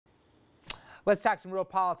Let's talk some real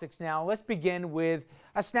politics now. Let's begin with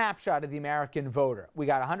a snapshot of the American voter. We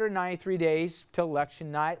got 193 days till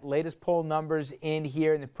election night. Latest poll numbers in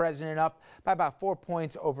here, and the president up by about 4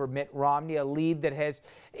 points over Mitt Romney, a lead that has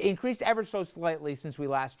increased ever so slightly since we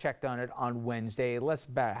last checked on it on Wednesday, less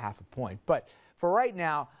about half a point. But for right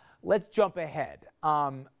now, let's jump ahead.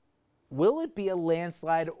 Will it be a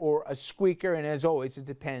landslide or a squeaker? And as always, it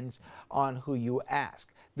depends on who you ask.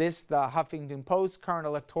 This, the Huffington Post current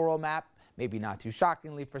electoral map. Maybe not too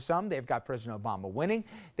shockingly for some, they've got President Obama winning.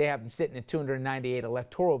 They have him sitting at 298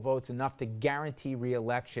 electoral votes, enough to guarantee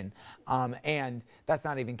re-election. And that's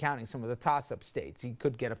not even counting some of the toss-up states. He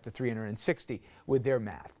could get up to 360 with their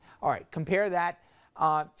math. All right, compare that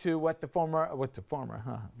to what the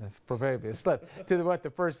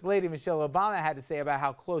First Lady Michelle Obama had to say about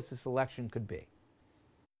how close this election could be.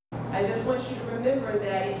 I just want you to remember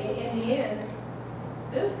that in the end,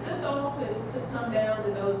 this all could come down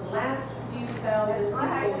to those last few thousand people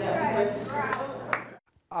that we registered to vote.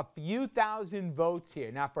 A few thousand votes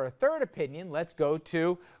here. Now, for a third opinion, let's go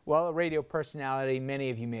to, well, a radio personality many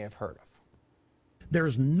of you may have heard of.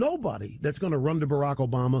 There's nobody that's going to run to Barack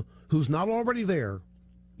Obama who's not already there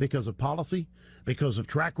because of policy, because of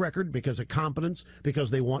track record, because of competence,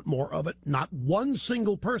 because they want more of it. Not one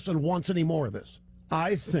single person wants any more of this.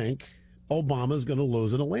 I think Obama's going to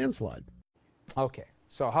lose in a landslide. Okay.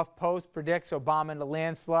 So HuffPost predicts Obama in a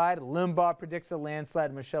landslide. Limbaugh predicts a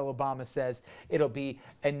landslide. Michelle Obama says it'll be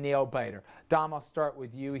a nail-biter. Dom, I'll start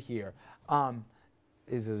with you here.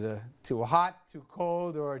 Is it too hot, too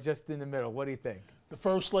cold, or just in the middle? What do you think? The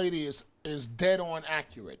First Lady is dead on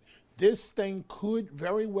accurate. This thing could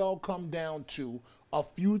very well come down to a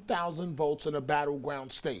few thousand votes in a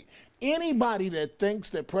battleground state. Anybody that thinks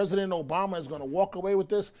that President Obama is going to walk away with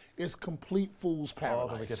this is complete fool's paradise.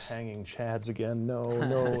 Oh, we get hanging Chads again. No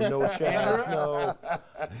Chads, no.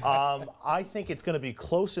 I think it's going to be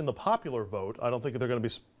close in the popular vote. I don't think they're going to be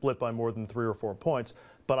split by more than 3 or 4 points,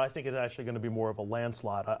 but I think it's actually going to be more of a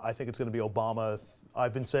landslide. I think it's going to be Obama.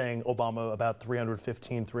 I've been saying Obama about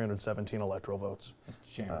 315, 317 electoral votes.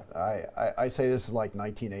 I say this is like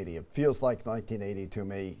 1980. It feels like 1980 to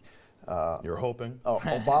me. You're hoping?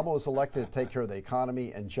 Obama was elected to take care of the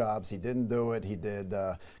economy and jobs. He didn't do it. He did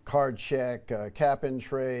card check, cap and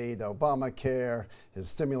trade, Obamacare. His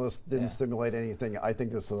stimulus didn't stimulate anything. I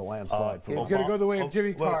think this is a landslide for Obama. It's going to go the way of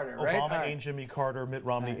Jimmy Carter, right? Obama ain't Jimmy Carter. Mitt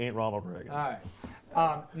Romney ain't Ronald Reagan. All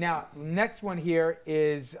right. Now, next one here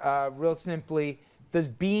is real simply, does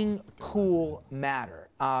being cool matter?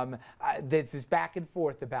 There's this back and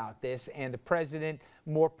forth about this, and the president,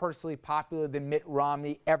 more personally popular than Mitt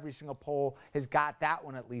Romney. Every single poll has got that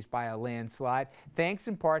one at least by a landslide, thanks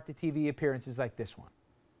in part to TV appearances like this one.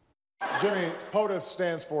 Jimmy, POTUS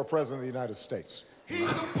stands for President of the United States. He's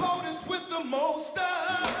the POTUS with the most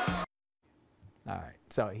stuff. All right,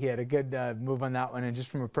 so he had a good move on that one, and just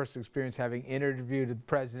from a personal experience, having interviewed the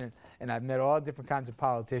president, and I've met all different kinds of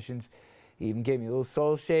politicians. He even gave me a little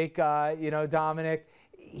soul shake, Dominic.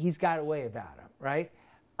 He's got a way about him, right?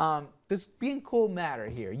 Does being cool matter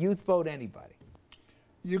here? Youth vote anybody.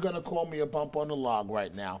 You're going to call me a bump on the log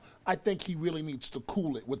right now. I think he really needs to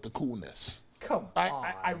cool it with the coolness. Come on.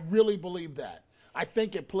 I really believe that. I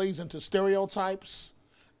think it plays into stereotypes,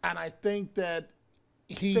 and I think that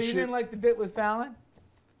he So you didn't like the bit with Fallon?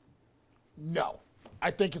 No. I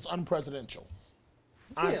think it's unpresidential.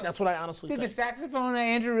 That's what I honestly think. Did the saxophone,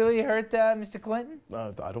 Andrew, really hurt Mr. Clinton?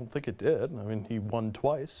 I don't think it did. I mean, he won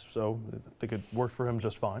twice, so I think it worked for him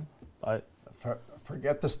just fine.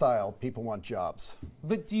 Forget the style. People want jobs.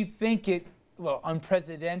 But do you think it,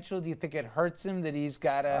 unpresidential? Do you think it hurts him that he's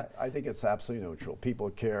got a... I think it's absolutely neutral. People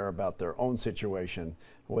care about their own situation.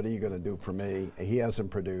 What are you going to do for me? He hasn't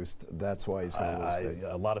produced. That's why he's going to lose me.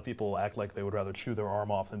 A lot of people act like they would rather chew their arm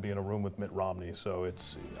off than be in a room with Mitt Romney. So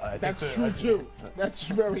it's... That's true, too. That's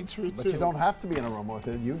very true, too. But you don't have to be in a room with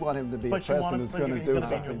him. You want him to be a president who's going to do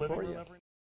something for you.